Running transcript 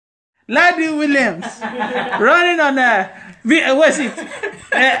Ladi Williams running on what's it?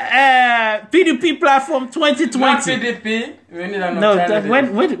 PDP platform 2020. Not PDP. We need an No,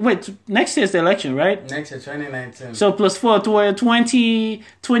 alternative. wait. Next year's the election, right? Next year, 2019. So plus 4 to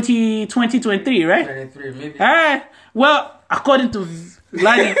 2023, right? 23, maybe. All right. Well, according to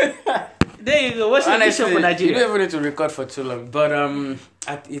Ladi, there you go. What's the vision for Nigeria? You don't even need to record for too long, but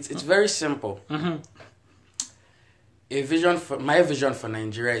it's very simple. Mm-hmm. My vision for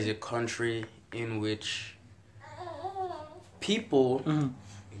Nigeria is a country in which people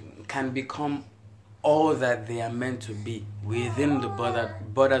can become all that they are meant to be within the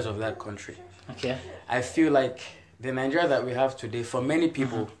borders of that country. Okay. I feel like the Nigeria that we have today, for many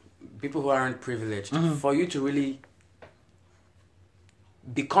people, people who aren't privileged, for you to really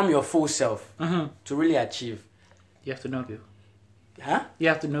become your full self, to really achieve, You have to know people. huh? You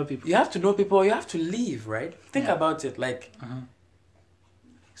have to know people. You have to know people. You have to live, right? Think about it. Like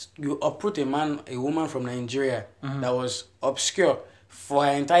you uproot a woman from Nigeria that was obscure for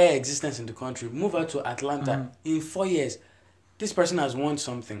her entire existence in the country. Move her to Atlanta in 4 years. This person has won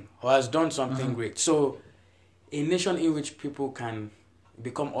something or has done something great. So, a nation in which people can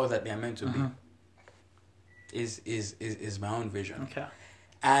become all that they are meant to be is my own vision. Okay.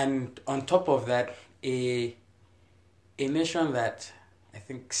 And on top of that, a nation that I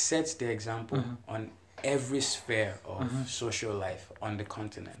think sets the example on every sphere of social life on the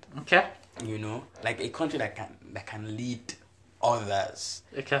continent. Okay. You know, like a country that can lead others.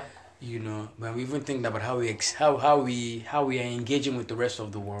 Okay. You know, when we even think about how we are engaging with the rest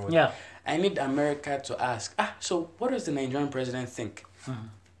of the world. Yeah. I need America to ask, so what does the Nigerian president think?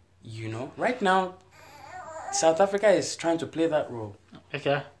 You know, right now, South Africa is trying to play that role.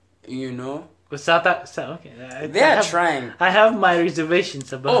 Okay. You know, With okay. they are trying. I have my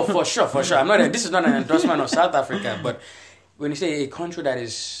reservations about. Oh, for sure. This is not an endorsement of South Africa, but when you say a country that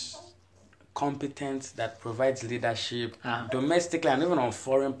is competent, that provides leadership domestically and even on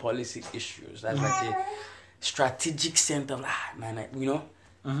foreign policy issues, that's like a strategic center. You know.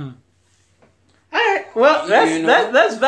 All right. Well, that's